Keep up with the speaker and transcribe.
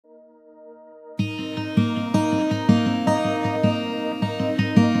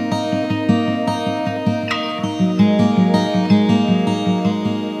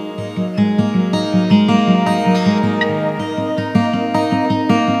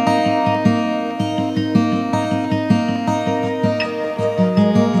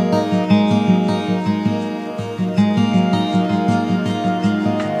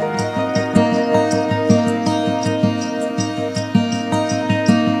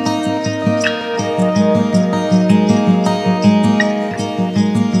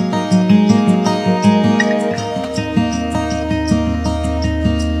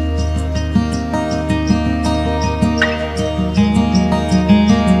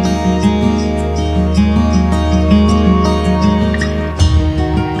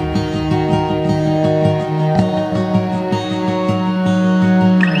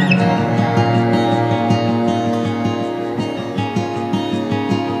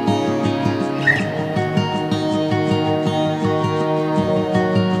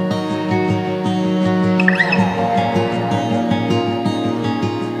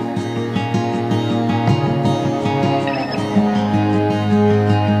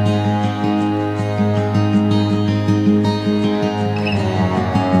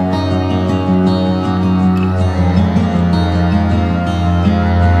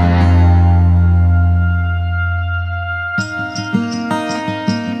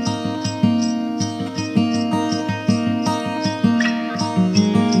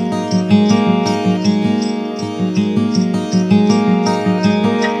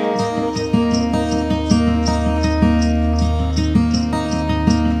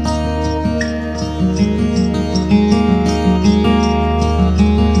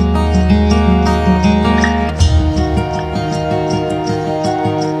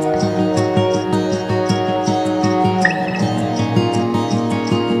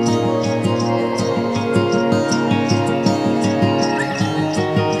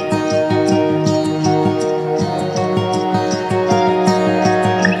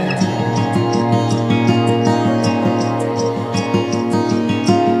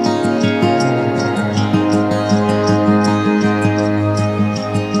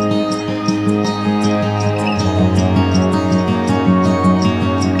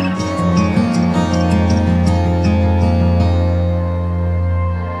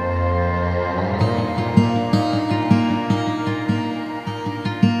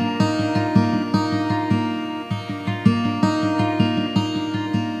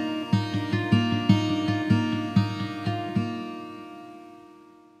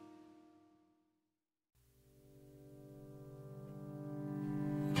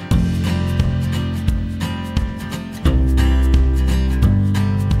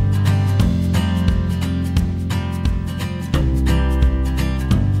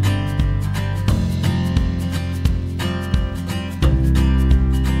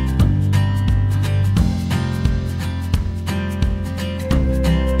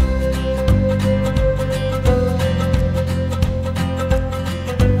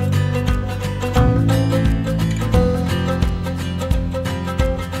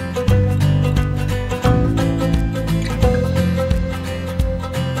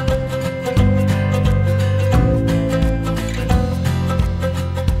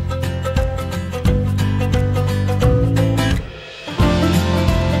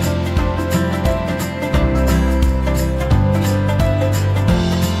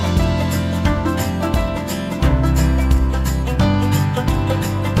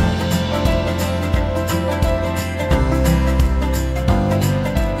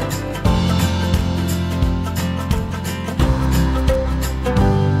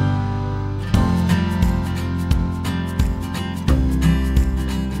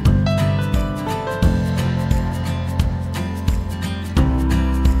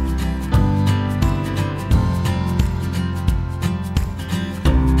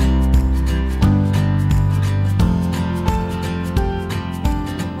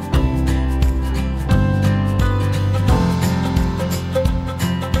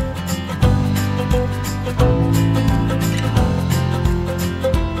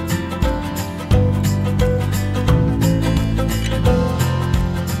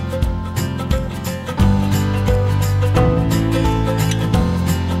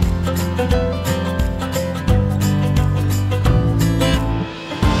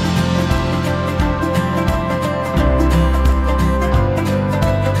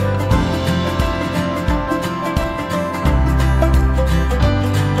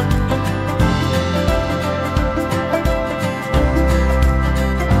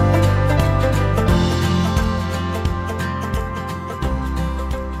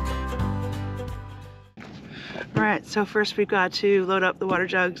All right, so first we've got to load up the water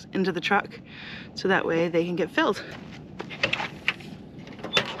jugs into the truck so that way they can get filled.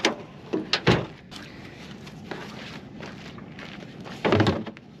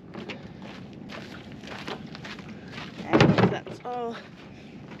 And that's all.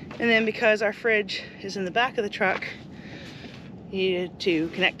 And then because our fridge is in the back of the truck, we needed to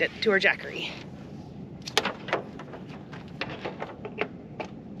connect it to our jackery.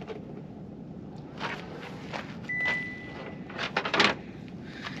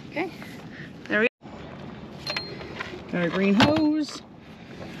 Okay, there we go. Got our green hose.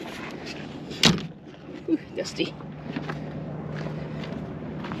 Ooh, dusty.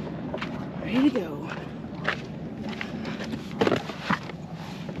 Ready to go.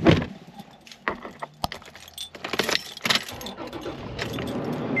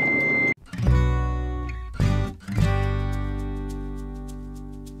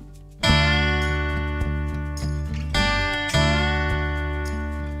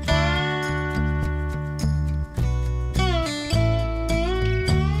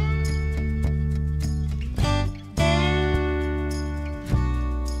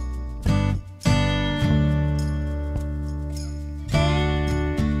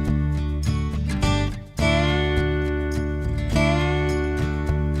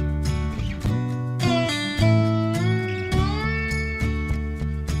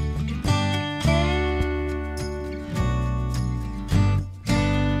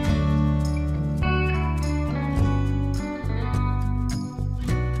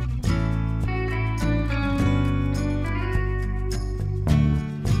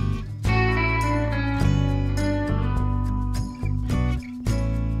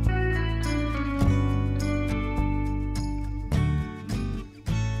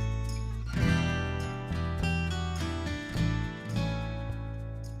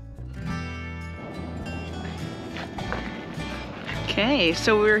 Okay,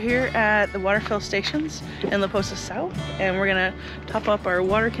 so we're here at the water fill stations in La Posa South, and we're gonna top up our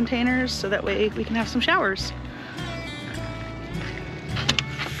water containers so that way we can have some showers.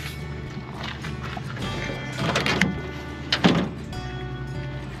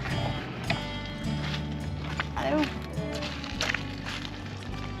 Hello.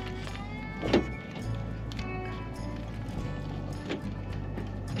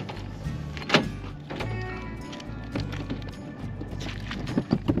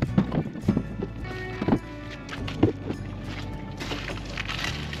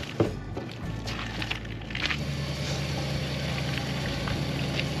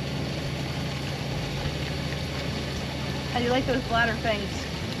 How do you like those bladder things?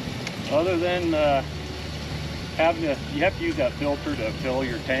 Other than you have to use that filter to fill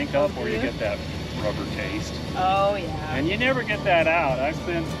your tank up, or you get that rubber taste. Oh yeah. And you never get that out. I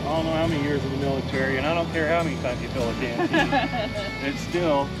spent I don't know how many years in the military, and I don't care how many times you fill a can, it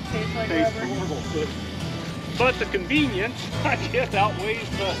still Tastes like tastes rubber. horrible. But the convenience, I guess, outweighs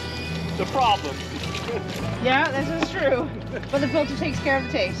the problem. Yeah, this is true. But the filter takes care of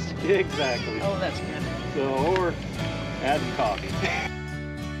the taste. Exactly. Oh, that's good. So, or adding coffee.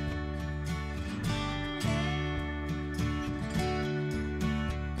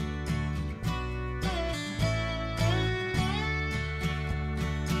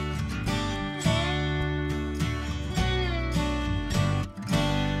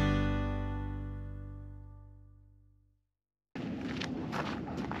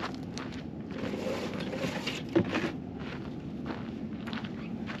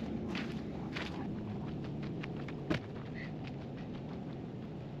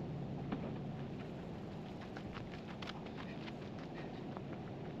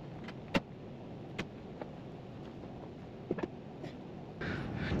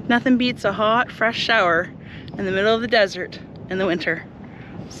 Nothing beats a hot, fresh shower in the middle of the desert in the winter.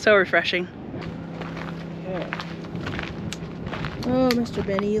 So refreshing. Yeah. Oh, Mr.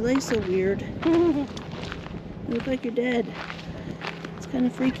 Benny, you lay so weird. You look like you're dead. It's kind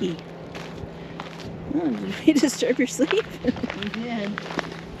of freaky. Oh, did we disturb your sleep? We did.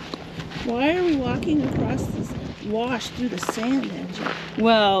 Why are we walking across this wash through the sand, Angie?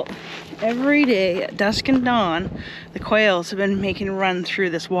 Well, every day at dusk and dawn, the quails have been making a run through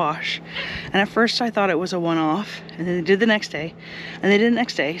this wash. And at first I thought it was a one-off, and then they did the next day, and they did the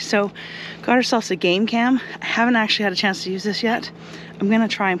next day. So got ourselves a game cam. I haven't actually had a chance to use this yet. I'm gonna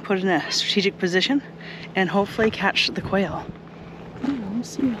try and put it in a strategic position and hopefully catch the quail. Oh, we'll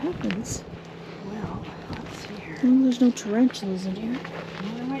see what happens. Well, let's see here. Oh, there's no tarantulas in here.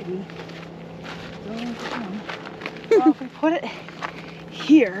 Well, there might be. Well, if we put it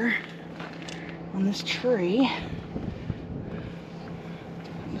here on this tree,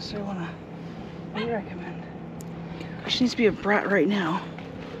 so what do you recommend? She needs to be a brat right now.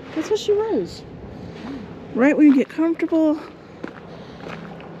 That's what she was. Right when you get comfortable.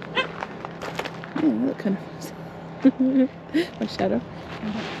 Yeah, that kind of my shadow.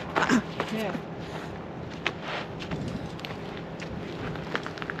 Yeah.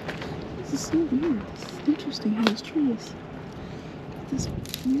 This is so weird. This is interesting how these trees. This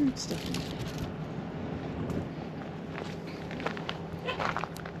weird stuff in it.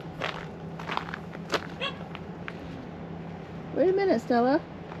 Wait a minute, Stella.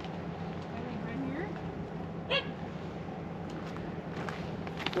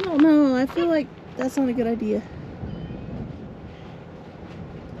 I don't know. I feel like that's not a good idea.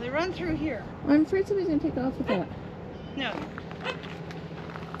 They run through here. I'm afraid somebody's gonna take off with that. No.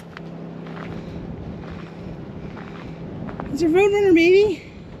 It's a roadrunner, baby.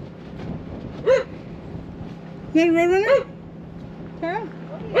 Is that a roadrunner? Tara?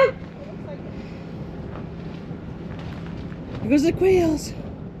 Here goes the quails.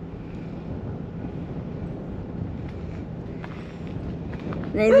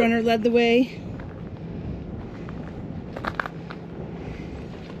 Roadrunner led the way.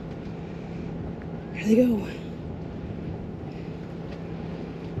 There they go.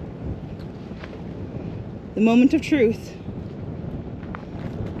 The moment of truth.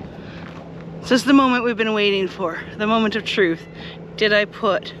 This is the moment we've been waiting for. The moment of truth. Did I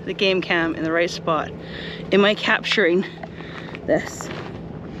put the game cam in the right spot? Am I capturing this?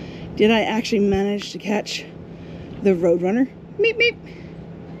 Did I actually manage to catch the roadrunner? Meep meep.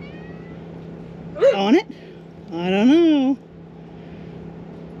 On it? I don't know.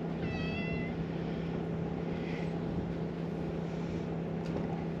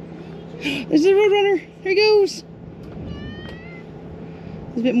 There's the roadrunner. Here he goes.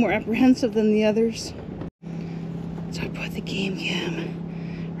 He's a bit more apprehensive than the others. So I put the game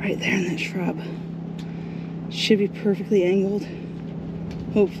cam right there in that shrub. Should be perfectly angled.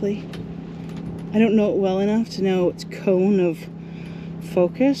 Hopefully. I don't know it well enough to know its cone of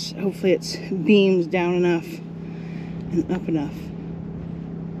focus. Hopefully it's beams down enough and up enough.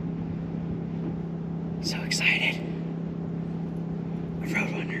 So excited. A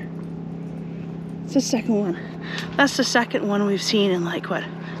roadrunner. It's the second one. That's the second one we've seen in like what?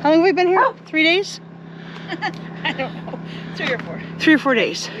 How long have we been here? 3 days? I don't know. 3 or 4. 3 or 4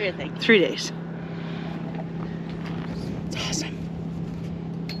 days. 3, I think. 3 days. It's awesome.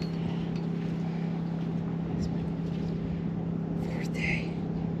 It's my 4th day.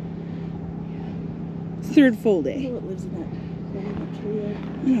 Third full day. What lives in that tree?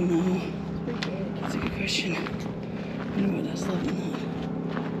 I don't know. That's a good question. I wonder what else lives in that.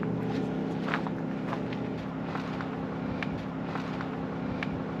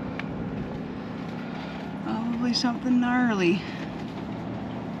 Probably something gnarly.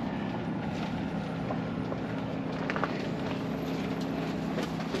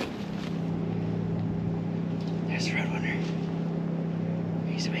 There's the roadrunner.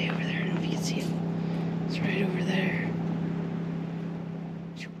 He's way over there. I don't know if you can see him. It's right over there.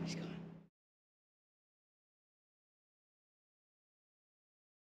 He's gone.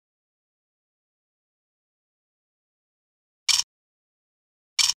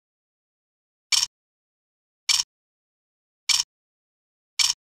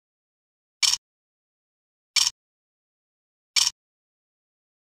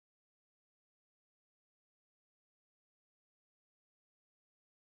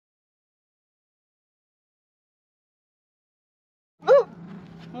 Oh!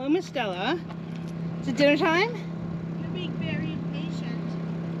 Hello, Miss Stella. Is it dinner time? You're being very impatient.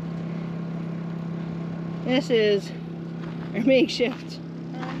 This is our makeshift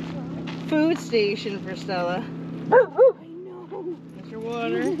food station for Stella. I know. There's your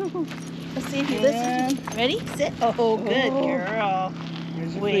water. Let's see if you listen. Ready? Sit. Oh, good girl.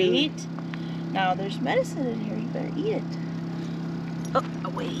 There's your Wait. food. Now there's medicine in here. You better eat it. Oh,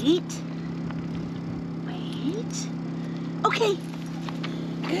 wait. Wait. Okay.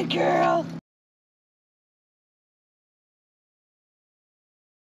 Good girl.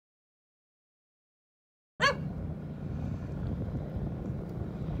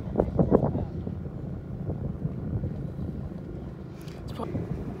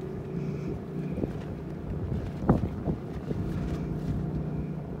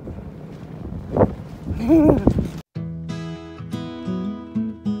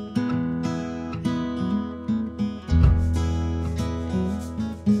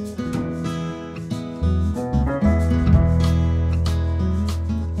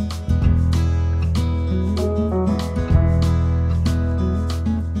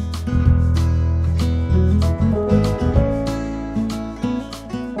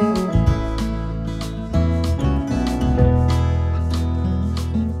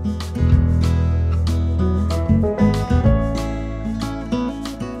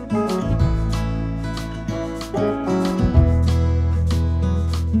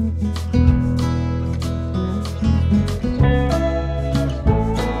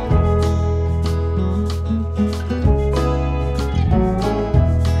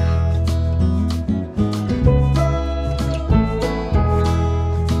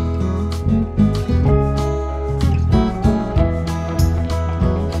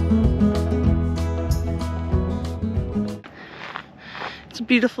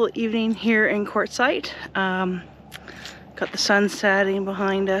 beautiful evening here in Quartzsite. Got the sun setting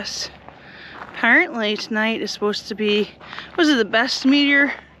behind us. Apparently tonight is supposed to be, was it the best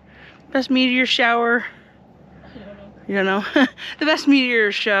meteor shower? You don't know? The best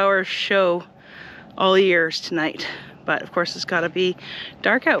meteor shower show all years tonight. But of course it's got to be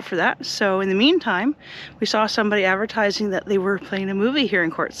dark out for that. So in the meantime, we saw somebody advertising that they were playing a movie here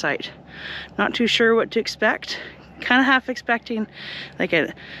in Quartzsite. Not too sure what to expect. Kind of half expecting like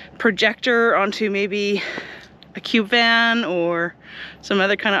a projector onto maybe a cube van or some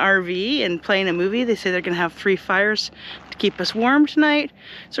other kind of RV and playing a movie. They say they're gonna have 3 fires to keep us warm tonight.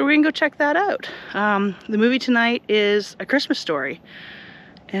 So we're gonna go check that out. The movie tonight is A Christmas Story.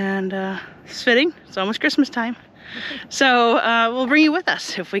 And it's fitting, it's almost Christmas time. So we'll bring you with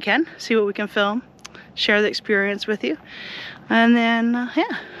us if we can, see what we can film, share the experience with you. And then,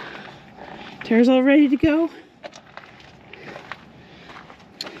 yeah, Tara's all ready to go.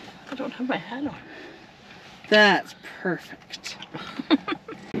 I don't have my hat on. That's perfect.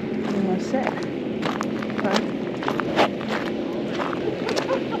 You want to sit?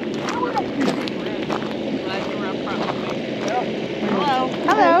 Hello.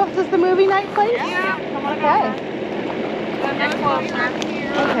 Hello. Is this the movie night place? Yeah. Okay. Get closer.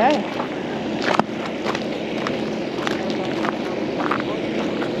 Okay.